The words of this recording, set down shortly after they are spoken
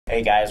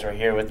Hey guys, we're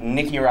here with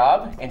Nikki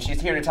Robb, and she's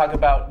here to talk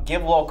about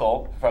Give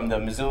Local from the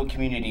Missoula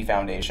Community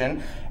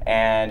Foundation.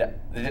 And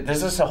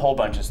there's just a whole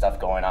bunch of stuff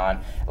going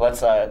on. Let's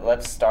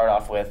start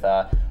off with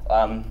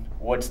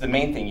what's the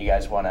main thing you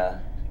guys want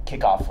to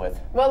kick off with?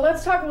 Well,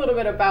 let's talk a little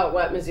bit about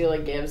what Missoula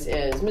Gives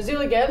is.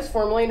 Missoula Gives,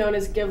 formerly known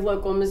as Give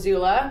Local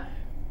Missoula.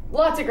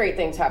 Lots of great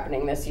things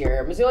happening this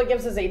year. Missoula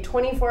Gives is a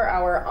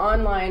 24-hour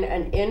online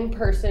and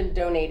in-person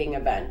donating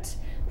event.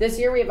 This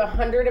year we have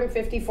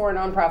 154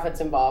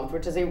 nonprofits involved,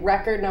 which is a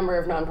record number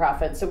of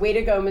nonprofits. So way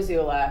to go,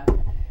 Missoula.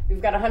 We've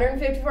got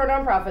 154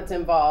 nonprofits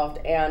involved,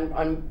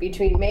 and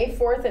between May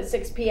 4th at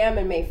 6 p.m.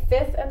 and May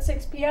 5th at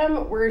 6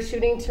 p.m., we're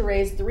shooting to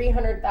raise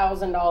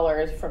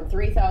 $300,000 from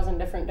 3,000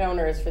 different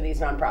donors for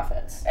these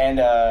nonprofits. And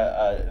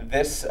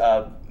this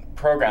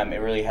program, it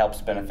really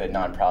helps benefit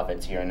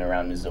nonprofits here and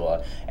around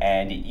Missoula.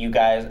 And you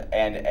guys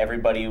and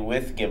everybody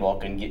with Give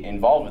Local and get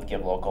involved with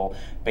Give Local,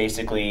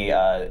 basically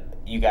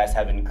you guys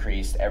have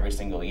increased every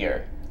single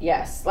year.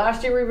 Yes,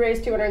 last year we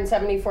raised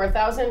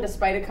 $274,000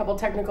 despite a couple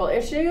technical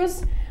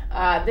issues.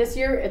 This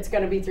year it's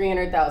going to be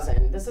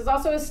 $300,000. This is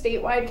also a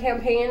statewide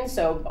campaign,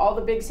 so all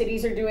the big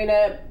cities are doing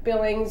it: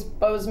 Billings,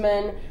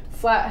 Bozeman,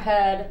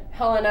 Flathead,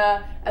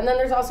 Helena, and then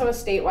there's also a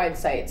statewide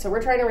site. So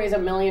we're trying to raise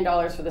 $1 million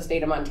for the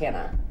state of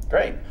Montana.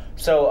 Great.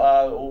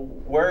 So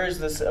where is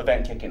this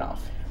event kicking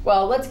off?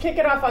 Well, let's kick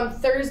it off on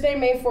Thursday,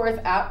 May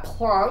 4th at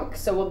Plonk.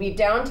 So we'll be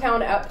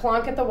downtown at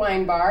Plonk at the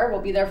Wine Bar. We'll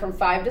be there from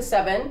 5 to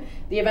 7.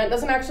 The event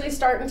doesn't actually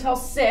start until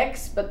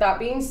 6, but that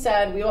being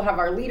said, we will have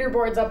our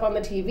leaderboards up on the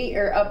TV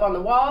or up on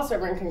the wall so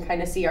everyone can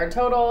kind of see our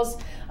totals.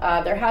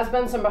 There has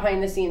been some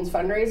behind the scenes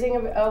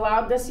fundraising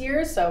allowed this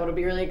year, so it'll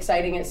be really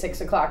exciting at 6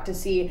 o'clock to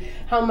see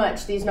how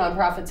much these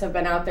nonprofits have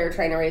been out there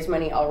trying to raise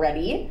money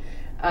already.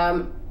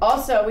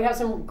 Also, we have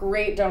some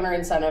great donor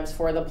incentives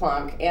for the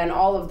Plonk and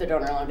all of the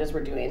donor lounges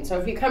we're doing. So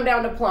if you come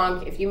down to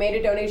Plonk, if you made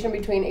a donation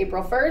between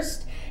April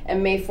 1st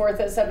and May 4th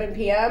at 7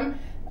 p.m.,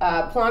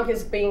 Plonk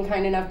is being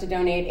kind enough to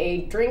donate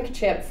a drink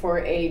chip for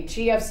a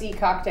GFC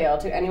cocktail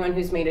to anyone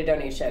who's made a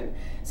donation.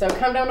 So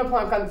come down to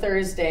Plonk on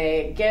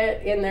Thursday,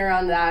 get in there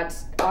on that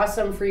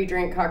awesome free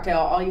drink cocktail.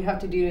 All you have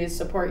to do is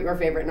support your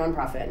favorite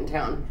nonprofit in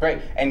town. Great.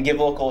 And Give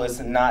Local is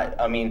not,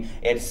 I mean,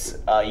 it's,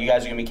 you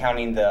guys are going to be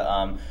counting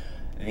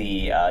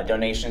the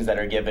donations that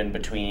are given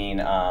between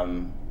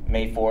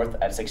May 4th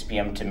at 6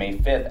 p.m. to May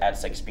 5th at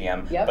 6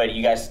 p.m. Yep. But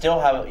you guys still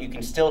have, you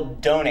can still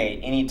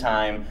donate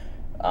anytime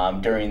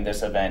during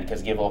this event,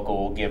 because Give Local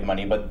will give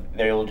money, but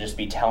they will just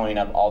be tallying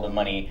up all the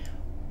money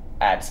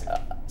at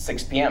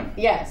 6 p.m.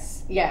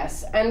 Yes,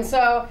 yes. And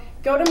so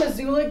go to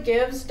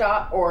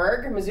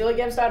MissoulaGives.org.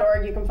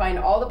 MissoulaGives.org, you can find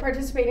all the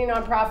participating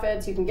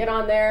nonprofits. You can get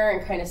on there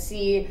and kind of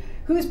see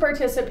who's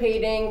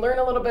participating, learn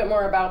a little bit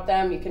more about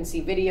them. You can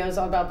see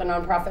videos about the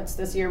nonprofits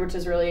this year, which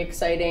is really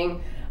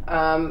exciting.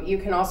 You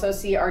can also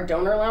see our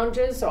donor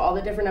lounges, so all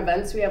the different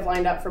events we have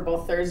lined up for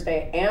both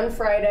Thursday and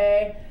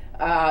Friday.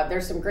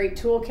 There's some great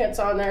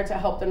toolkits on there to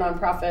help the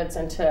nonprofits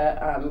and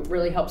to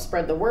really help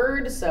spread the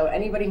word. So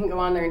anybody can go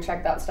on there and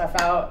check that stuff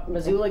out,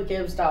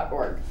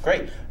 MissoulaGives.org.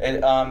 Great.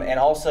 And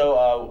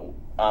also,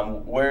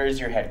 where is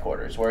your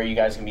headquarters? Where are you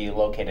guys going to be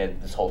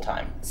located this whole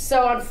time?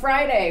 So on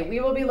Friday, we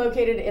will be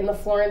located in the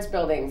Florence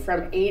building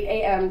from 8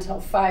 a.m. till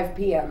 5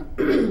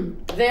 p.m.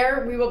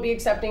 There, we will be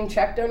accepting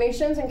check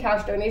donations and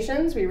cash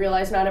donations. We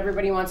realize not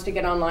everybody wants to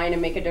get online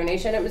and make a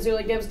donation at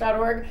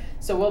MissoulaGives.org,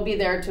 so we'll be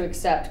there to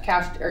accept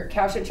cash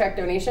and check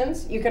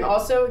donations. You can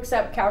also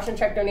accept cash and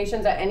check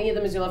donations at any of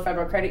the Missoula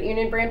Federal Credit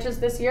Union branches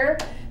this year.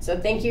 So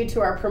thank you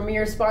to our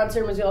premier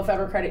sponsor, Missoula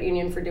Federal Credit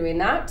Union, for doing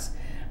that.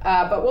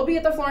 But we'll be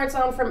at the Florence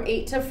Lounge from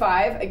 8 to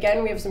 5.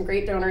 Again, we have some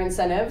great donor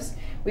incentives.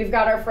 We've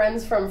got our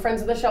friends from Friends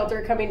of the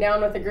Shelter coming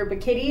down with a group of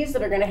kitties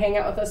that are going to hang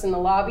out with us in the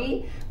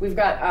lobby. We've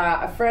got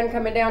a friend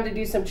coming down to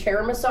do some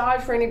chair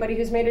massage for anybody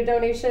who's made a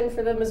donation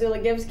for the Missoula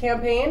Gives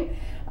campaign.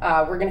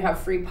 We're going to have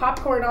free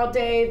popcorn all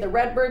day. The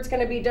Redbird's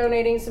going to be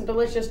donating some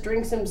delicious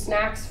drinks and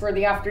snacks for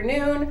the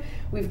afternoon.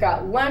 We've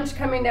got lunch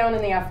coming down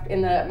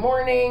in the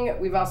morning.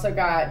 We've also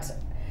got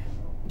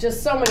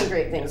just so many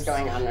great things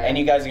going on there. And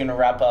you guys are going to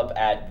wrap up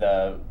at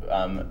the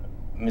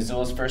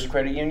Missoula's First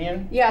Credit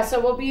Union? Yeah, so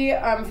we'll be,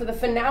 for the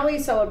finale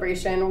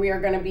celebration, we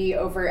are going to be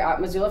over at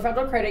Missoula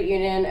Federal Credit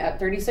Union at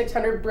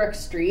 3600 Brook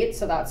Street.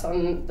 So that's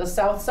on the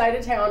south side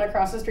of town,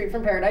 across the street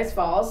from Paradise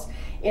Falls,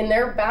 in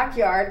their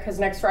backyard, because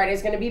next Friday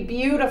is going to be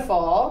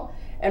beautiful.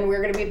 And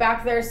we're going to be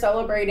back there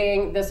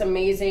celebrating this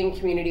amazing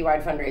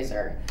community-wide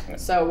fundraiser.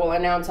 So we'll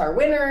announce our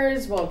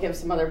winners, we'll give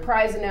some other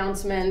prize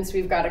announcements.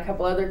 We've got a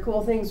couple other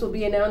cool things we'll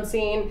be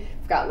announcing.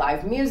 We've got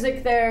live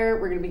music there.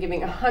 We're going to be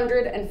giving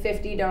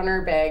 150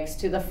 donor bags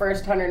to the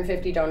first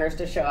 150 donors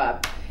to show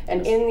up.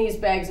 And in these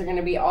bags are going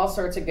to be all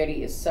sorts of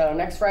goodies. So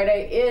next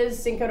Friday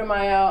is Cinco de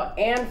Mayo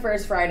and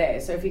First Friday.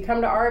 So if you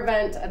come to our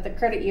event at the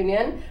credit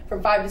union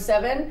from 5 to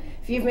 7,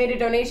 if you've made a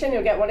donation,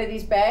 you'll get one of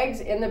these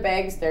bags. In the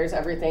bags, there's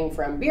everything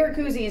from beer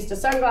koozies to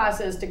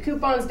sunglasses to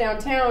coupons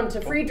downtown to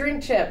free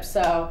drink chips.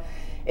 So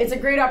it's a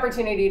great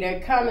opportunity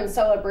to come and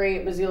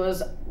celebrate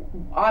Missoula's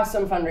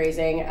awesome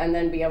fundraising and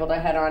then be able to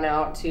head on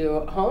out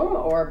to home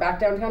or back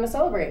downtown to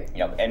celebrate.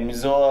 Yep, and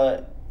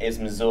Missoula is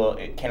Missoula.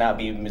 It cannot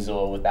be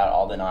Missoula without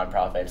all the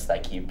nonprofits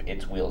that keep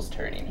its wheels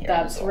turning here.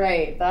 That's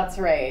right. That's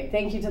right.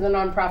 Thank you to the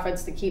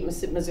nonprofits that keep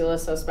Missoula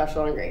so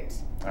special and great.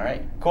 All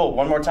right, cool.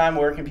 One more time,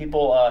 where can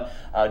people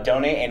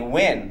donate, and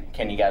when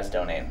can you guys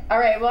donate? All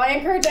right, well, I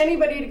encourage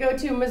anybody to go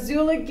to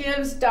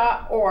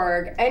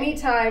MissoulaGives.org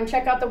anytime.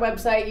 Check out the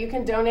website. You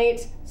can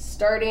donate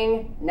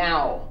starting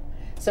now.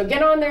 So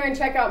get on there and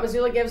check out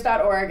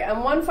MissoulaGives.org.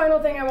 And one final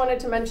thing I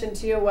wanted to mention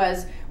to you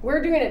was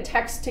we're doing a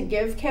Text to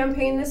Give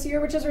campaign this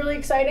year, which is really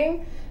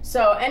exciting.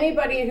 So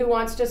anybody who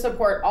wants to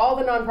support all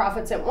the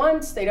nonprofits at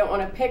once, they don't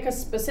want to pick a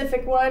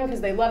specific one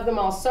because they love them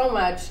all so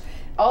much,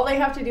 all they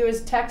have to do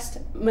is text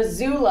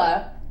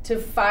Missoula to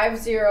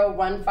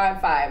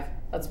 50155.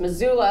 That's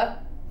Missoula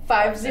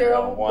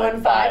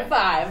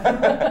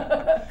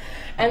 50155.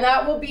 And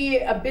that will be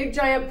a big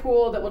giant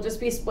pool that will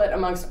just be split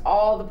amongst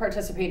all the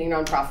participating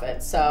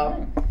nonprofits.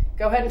 So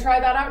go ahead and try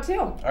that out too.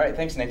 All right,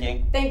 thanks,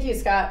 Nikki. Thank you,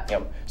 Scott.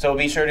 Yep. So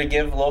be sure to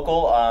give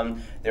local.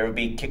 They will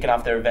be kicking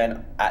off their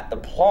event at the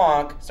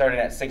Plonk starting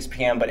at 6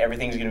 p.m., but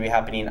everything's going to be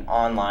happening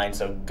online,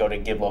 so go to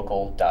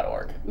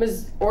givelocal.org.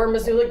 Or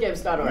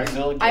MissoulaGives.org.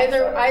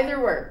 MissoulaGives.org. Either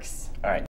works. All right.